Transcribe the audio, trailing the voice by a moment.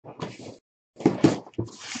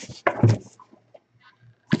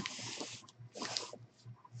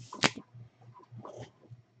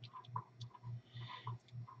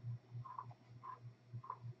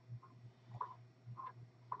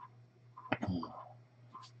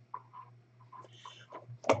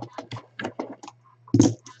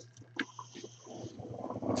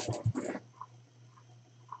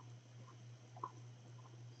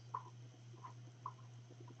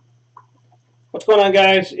What's going on,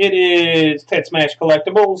 guys? It is Ted Smash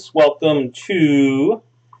Collectibles. Welcome to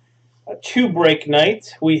a two-break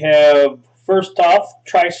night. We have, first off,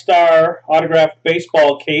 TriStar autographed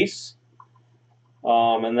baseball case.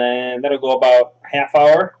 And then that'll go about half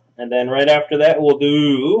hour. And then right after that, we'll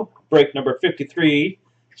do break number 53,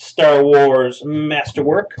 Star Wars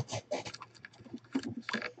Masterwork.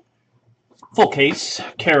 Full case,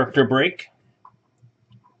 character break.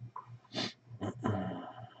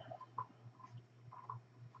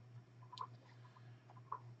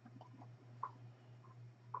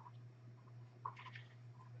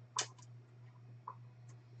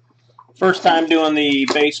 First time doing the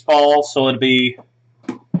baseball, so it'll be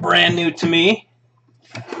brand new to me.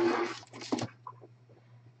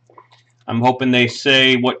 I'm hoping they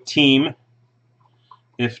say what team.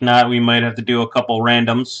 If not, we might have to do a couple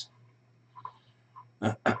randoms.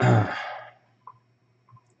 But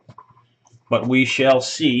we shall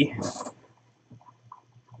see.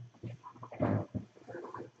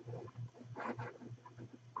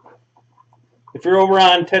 If you're over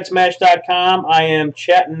on TedSmash.com, I am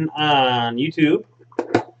chatting on YouTube.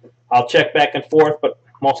 I'll check back and forth, but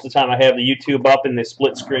most of the time I have the YouTube up in the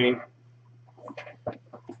split screen.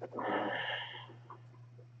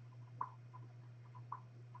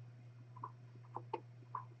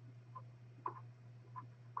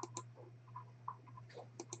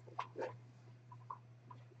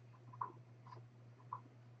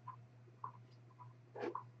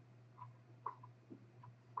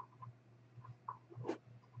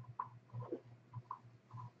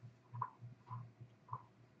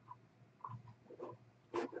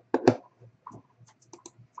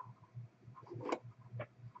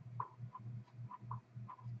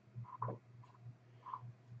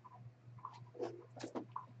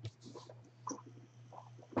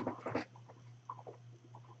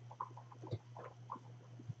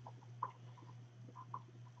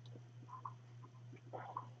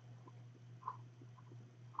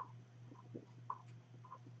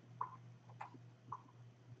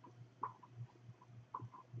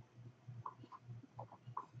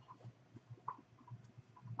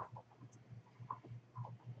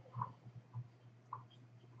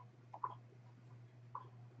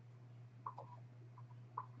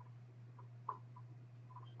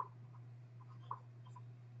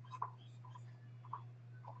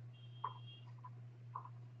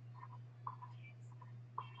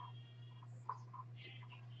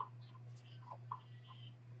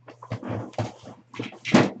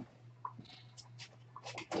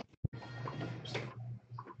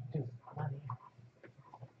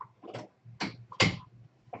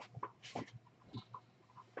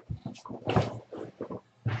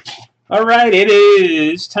 All right, it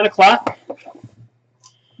is 10 o'clock.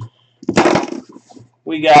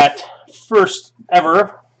 We got first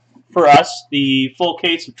ever for us the full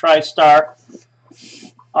case of TriStar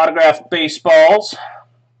autographed baseballs.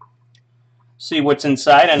 See what's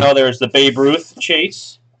inside. I know there's the Babe Ruth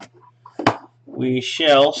chase. We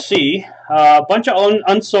shall see. A bunch of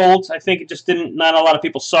unsolds. I think it just didn't. Not a lot of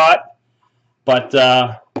people saw it,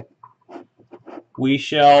 but we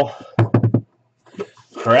shall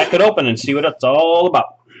crack it open and see what it's all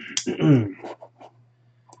about. Let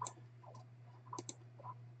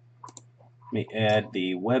me add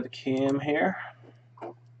the webcam here.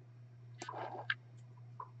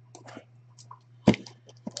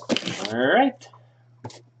 All right.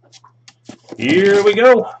 Here we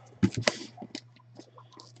go.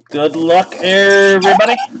 Good luck,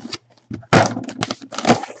 everybody.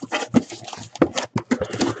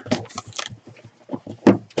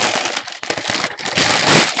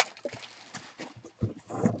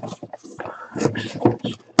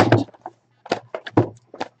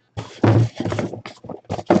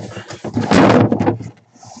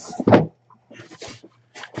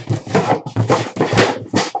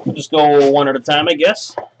 We'll just go one at a time, I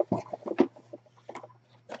guess.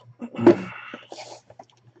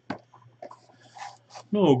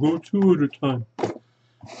 No, go two at a time.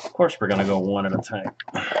 Of course we're going to go one at a time.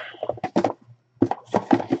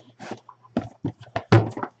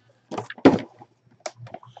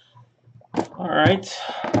 All right.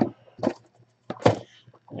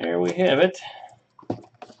 There we have it.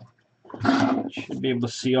 Should be able to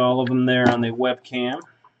see all of them there on the webcam.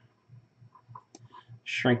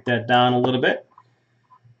 Shrink that down a little bit.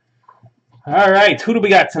 All right, who do we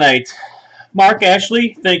got tonight? Mark,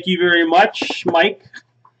 Ashley, thank you very much. Mike,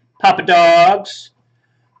 Papa Dogs,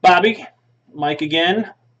 Bobby, Mike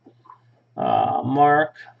again,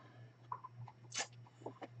 Mark,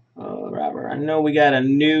 Robert. I know we got a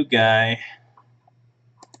new guy.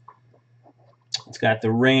 It's got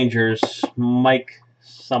the Rangers, Mike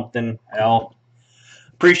something L.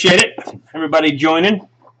 Appreciate it. Everybody joining.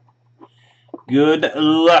 Good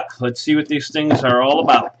luck. Let's see what these things are all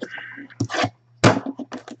about.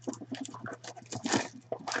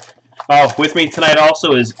 Oh, with me tonight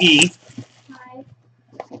also is E. Hi.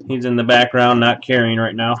 He's in the background, not carrying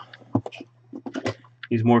right now.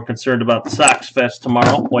 He's more concerned about the Sox Fest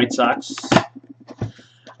tomorrow, White Sox.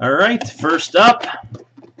 All right, first up.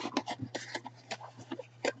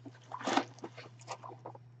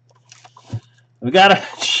 We got a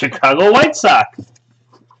Chicago White Sox.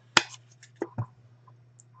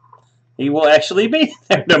 He will actually be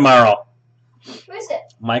there tomorrow. Who is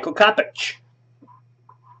it? Michael Kopech.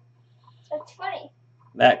 That's funny.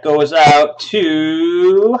 That goes out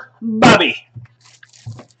to Bobby.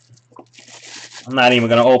 I'm not even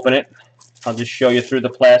going to open it. I'll just show you through the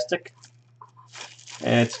plastic.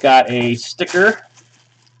 And it's got a sticker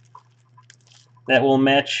that will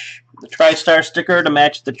match the TriStar sticker to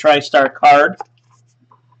match the TriStar card.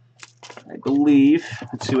 I believe.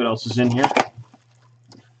 Let's see what else is in here.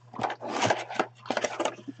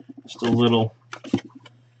 Just a little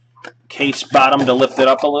case bottom to lift it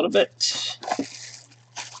up a little bit.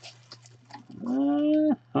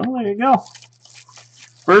 Oh, there you go.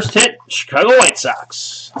 First hit, Chicago White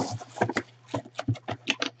Sox.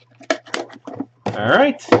 All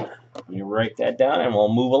right. You write that down and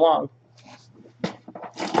we'll move along.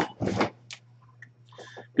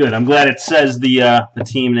 Good. I'm glad it says the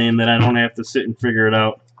team name that I don't have to sit and figure it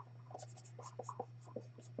out.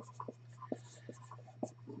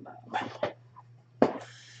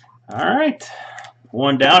 All right.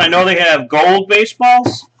 One down. I know they have gold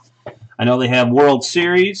baseballs. I know they have World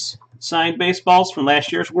Series signed baseballs from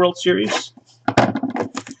last year's World Series.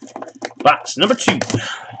 Box number 2.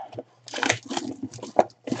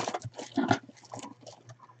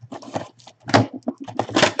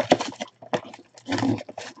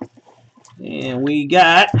 And we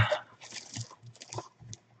got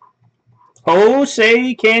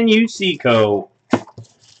Jose Canseco.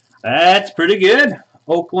 That's pretty good.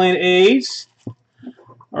 Oakland A's.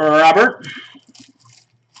 Robert.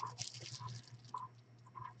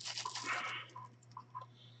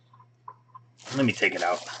 Let me take it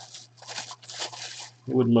out.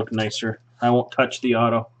 It would look nicer. I won't touch the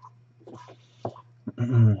auto.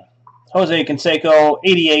 Jose Canseco,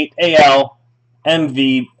 88 AL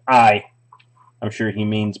MVI. I'm sure he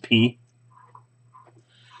means P.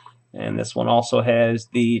 And this one also has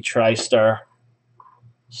the TriStar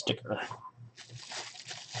sticker.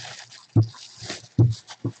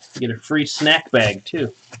 Get a free snack bag,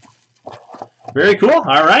 too. Very cool.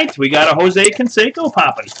 All right. We got a Jose Canseco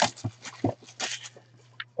popping.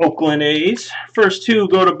 Oakland A's. First 2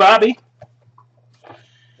 go to Bobby.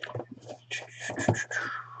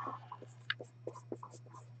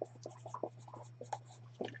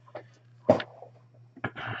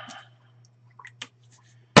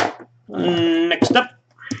 Next up.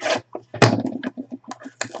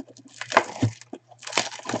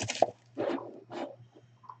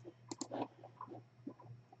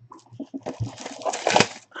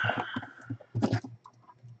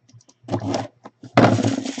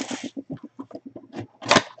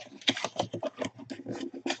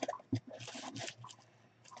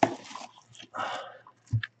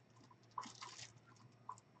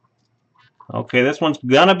 Okay, this one's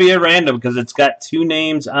gonna be a random because it's got 2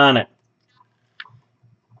 names on it.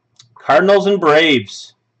 Cardinals and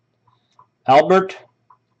Braves. Albert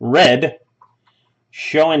Red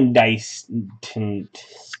Schoendienst.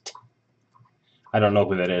 I don't know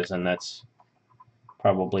who that is, and that's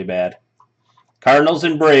probably bad. Cardinals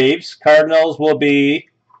and Braves. Cardinals will be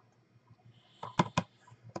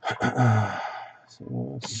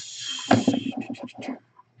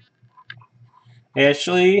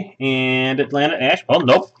Ashley and Atlanta. Ash. Oh,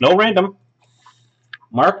 nope. No random.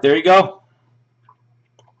 Mark, there you go.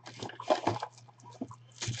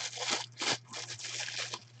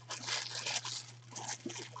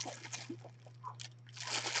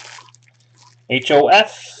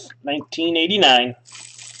 HOF 1989.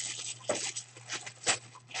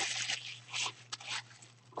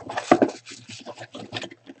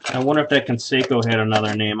 I wonder if that Canseco had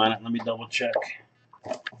another name on it. Let me double check.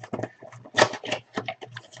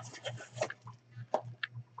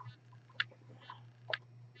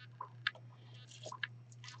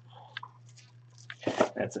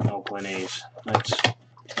 That's an Oakland A's.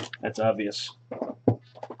 That's obvious.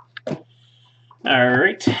 All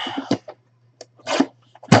right.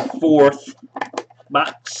 Fourth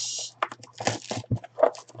box.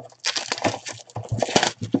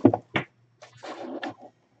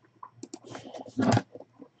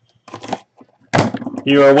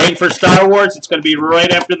 You are waiting for Star Wars. It's going to be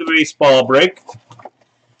right after the baseball break.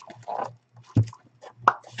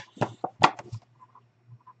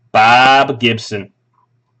 Bob Gibson.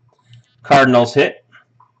 Cardinals hit.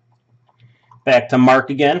 Back to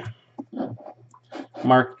Mark again.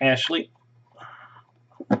 Mark Ashley.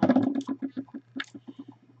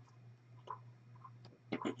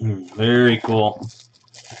 Very cool.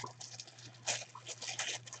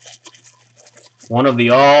 One of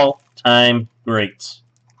the all-time greats.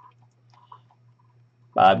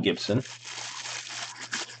 Bob Gibson.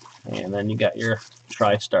 And then you got your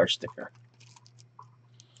TriStar sticker.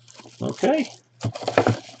 Okay.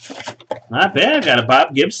 Not bad. Got a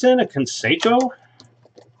Bob Gibson, a Canseco,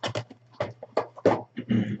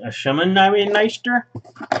 a Schemeneister,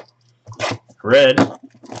 red.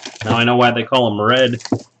 Now I know why they call them red.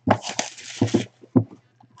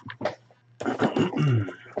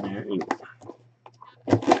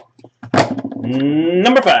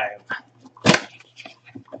 Number 5.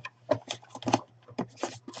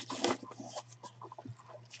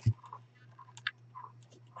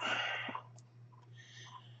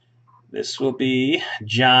 This will be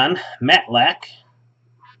Jon Matlack.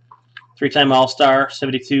 3-time All-Star,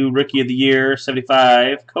 72 Rookie of the Year,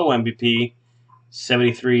 75 Co-MVP,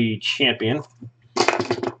 73 Champion.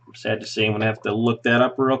 I'm sad to say I'm going to have to look that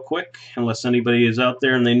up real quick, unless anybody is out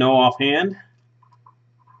there and they know offhand.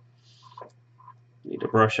 Need to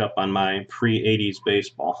brush up on my pre-80s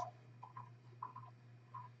baseball.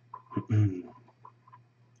 Just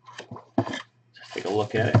take a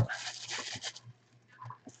look at it.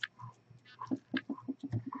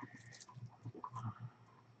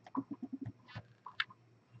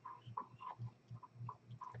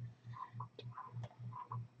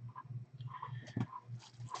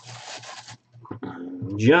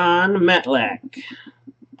 Jon Matlack.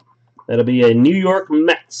 That'll be a New York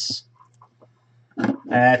Mets.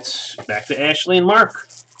 That's back to Ashley and Mark.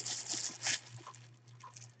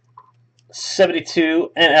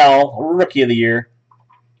 72 NL Rookie of the Year.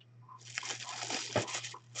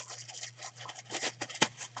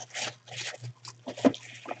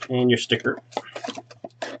 And your sticker.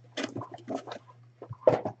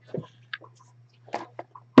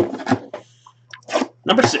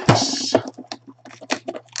 Number 6.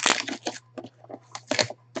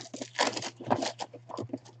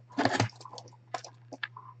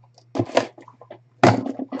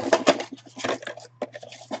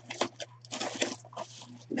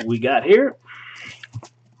 We got here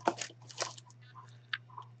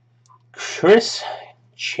Chris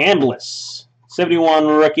Chambliss, 71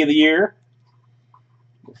 Rookie of the Year.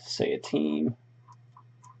 Let's say a team.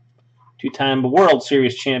 2-time World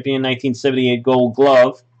Series champion, 1978 Gold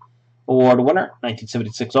Glove Award winner,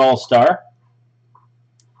 1976 All-Star.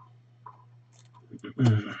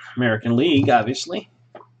 American League, obviously.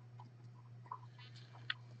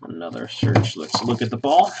 Another search. Let's look at the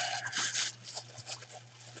ball.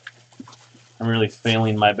 I'm really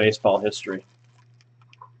failing my baseball history.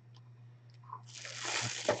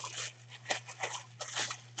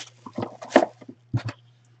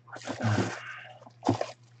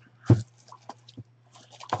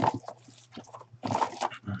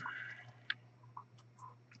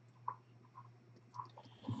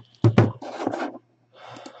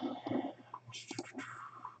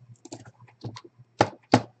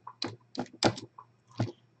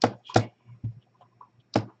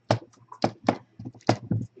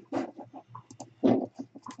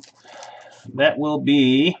 That will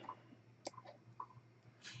be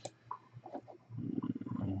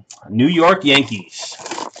New York Yankees.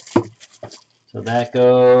 So that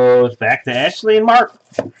goes back to Ashley and Mark.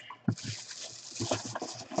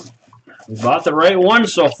 We bought the right one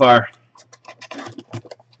so far.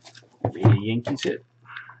 Be a Yankees hit.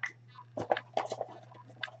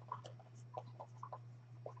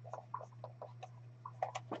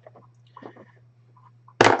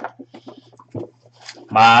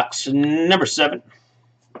 Box number 7.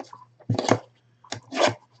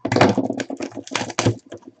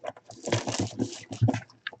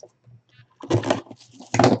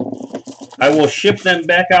 I will ship them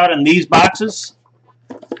back out in these boxes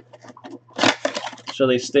so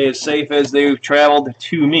they stay as safe as they've traveled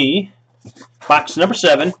to me. Box number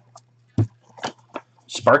 7.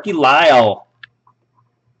 Sparky Lyle.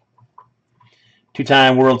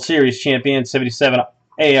 2-time World Series champion, 77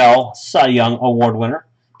 AL Cy Young Award winner,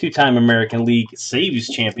 Two-time American League saves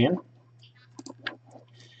champion.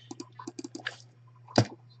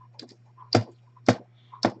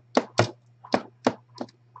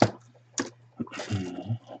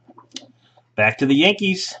 Back to the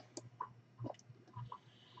Yankees.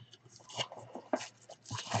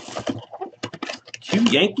 Two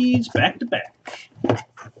Yankees back to back.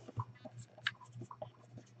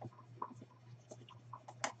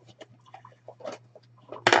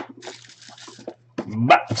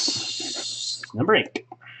 Box number 8.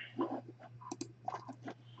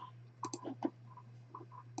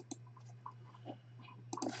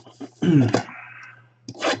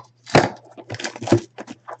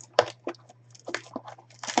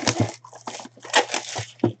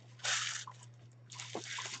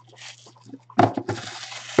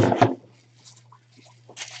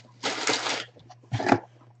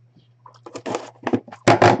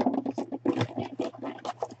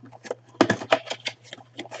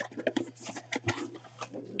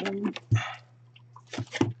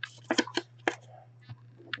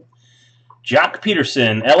 Jock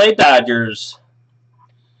Peterson, LA Dodgers.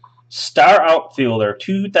 Star outfielder,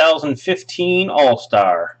 2015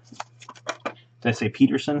 All-Star. Did I say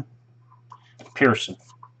Peterson? Pearson.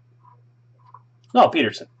 No,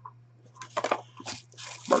 Peterson.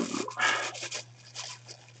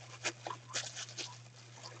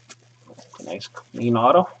 Nice clean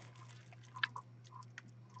auto.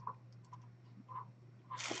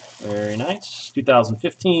 Very nice.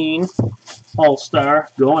 2015 All-Star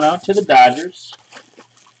going out to the Dodgers.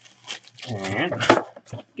 And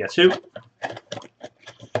guess who?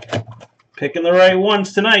 Picking the right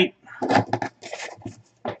ones tonight.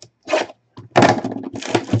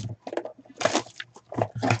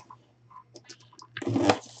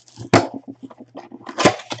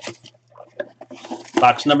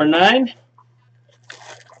 Box number 9.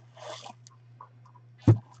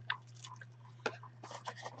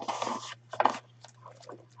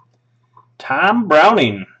 Tom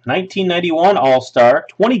Browning, 1991 All-Star,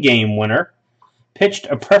 20-game winner. Pitched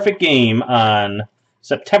a perfect game on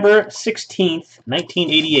September 16th,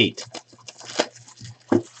 1988.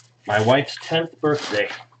 My wife's 10th birthday.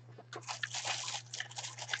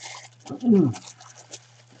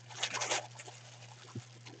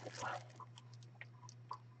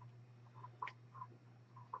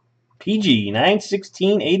 PG,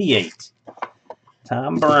 9/16/88.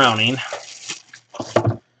 Tom Browning.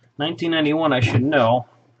 1991, I should know.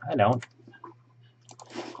 I don't.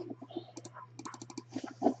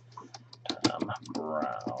 Tom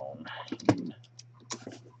Brown.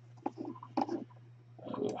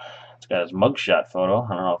 Oh, it's got his mugshot photo. I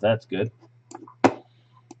don't know if that's good.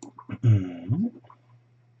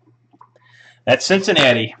 That's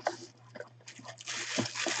Cincinnati.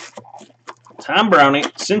 Tom Browning,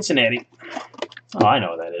 Cincinnati. Oh, I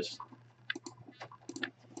know what that is.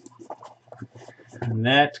 And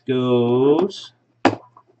that goes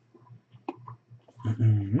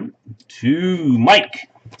to Mike.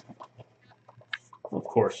 Of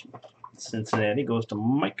course, Cincinnati goes to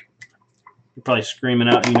Mike. You're probably screaming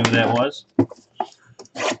out you knew who that was.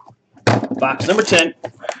 Box number 10.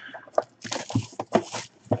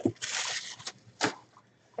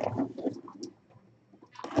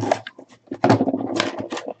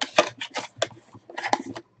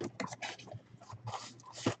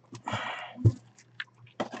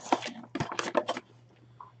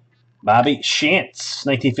 Bobby Shantz,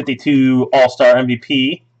 1952 All-Star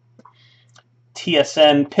MVP.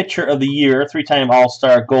 TSN Pitcher of the Year, 3-time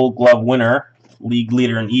All-Star Gold Glove winner, league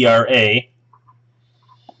leader in ERA.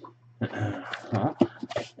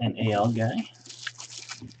 An AL guy.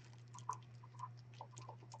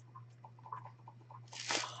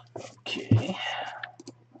 Okay.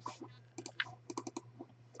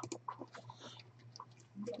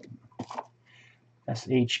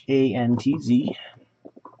 SHANTZ.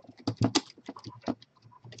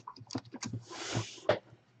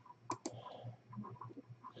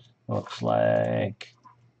 Looks like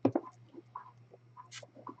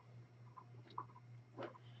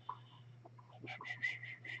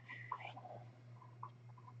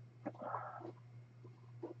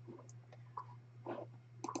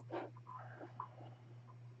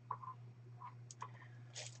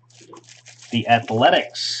the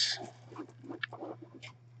Athletics.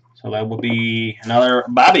 So that will be another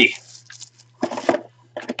Bobby.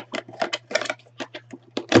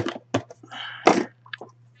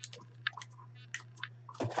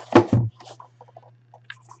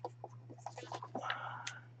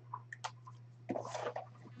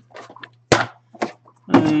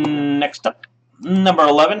 Next up, number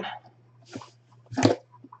 11.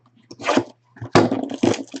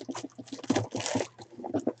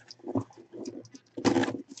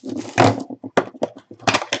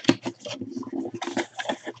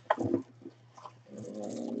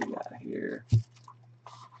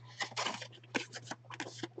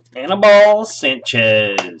 Anibal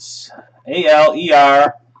Sanchez,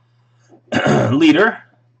 ALER leader,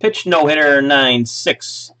 pitch no-hitter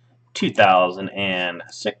 9/6,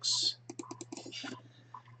 2006.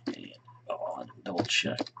 Oh, double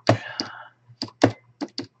check.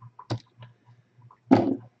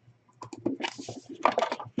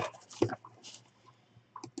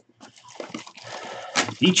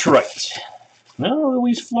 Detroit. No,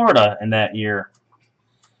 Luis Florida in that year.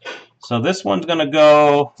 So this one's going to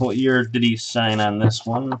go, what year did he sign on this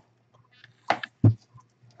one?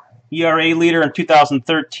 ERA leader in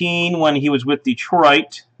 2013 when he was with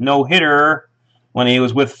Detroit. No-hitter when he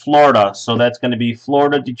was with Florida. So that's going to be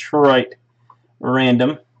Florida-Detroit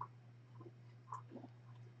random.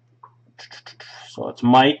 So it's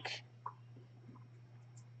Mike.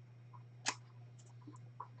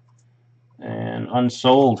 And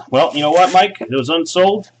unsold. Well, you know what, Mike? It was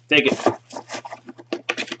unsold. Take it.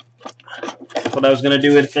 That's what I was going to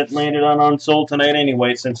do if it landed on unsold tonight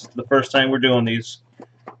anyway, since it's the first time we're doing these.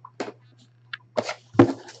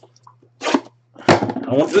 I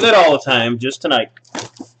won't do that all the time, just tonight.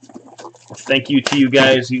 Thank you to you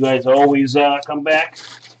guys. You guys always come back.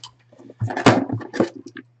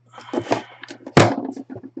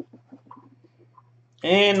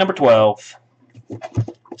 And number 12.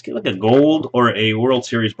 Let's get like a gold or a World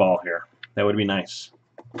Series ball here. That would be nice.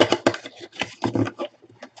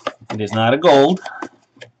 It is not a gold.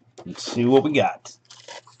 Let's see what we got.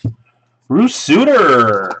 Bruce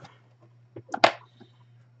Sutter.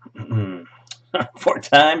 4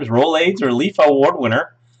 times Roll Aids or Leaf Award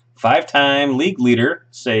winner. 5-time league leader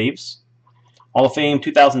saves. Hall of Fame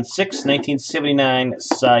 2006, 1979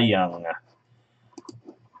 Cy Young.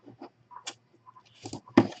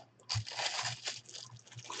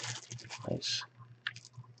 Nice.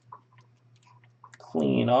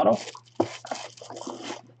 Clean auto.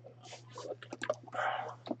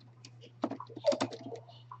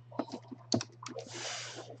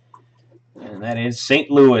 And that is St.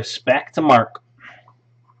 Louis. Back to Mark.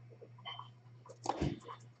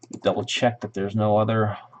 Double check that there's no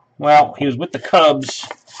other. Well, he was with the Cubs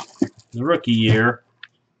his rookie year.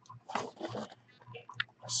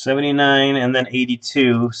 79 and then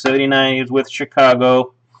 82. 79 he was with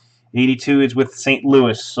Chicago. 82 is with St.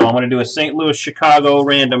 Louis. So I'm going to do a St. Louis Chicago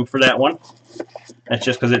random for that one. That's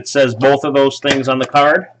just because it says both of those things on the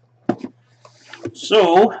card.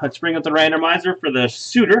 So let's bring up the randomizer for the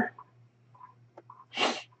Sutter.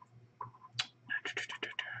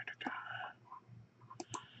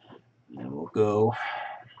 And we'll go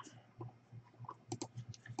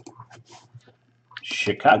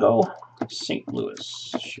Chicago, St.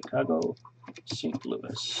 Louis. Chicago, St.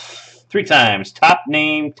 Louis. 3 times. Top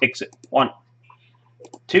name takes it. 1,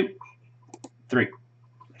 2, 3.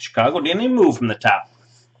 Chicago didn't even move from the top.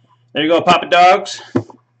 There you go, Papa Dogs.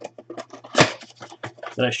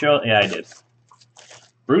 Did I show it? Yeah, I did.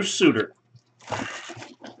 Bruce Sutter.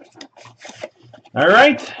 All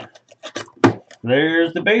right.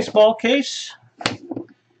 There's the baseball case.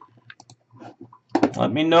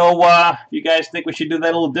 Let me know if you guys think we should do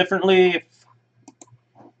that a little differently.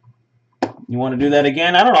 If you want to do that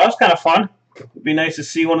again, I don't know. It's kind of fun. It'd be nice to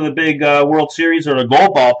see one of the big World Series or the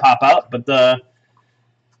gold ball pop out. But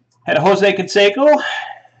had a Jose Canseco.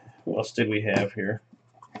 What else did we have here?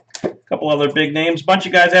 A couple other big names. A bunch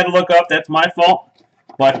of guys I had to look up. That's my fault.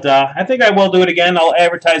 But I think I will do it again. I'll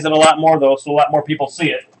advertise it a lot more, though, so a lot more people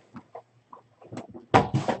see it.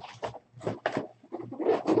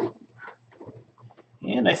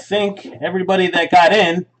 And I think everybody that got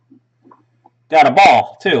in got a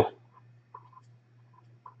ball, too.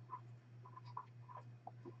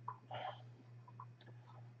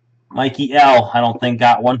 Mikey L, I don't think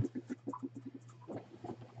got one.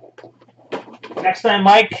 Next time,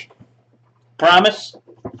 Mike. Promise.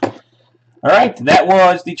 All right, that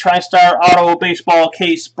was the TriStar Auto Baseball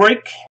Case break.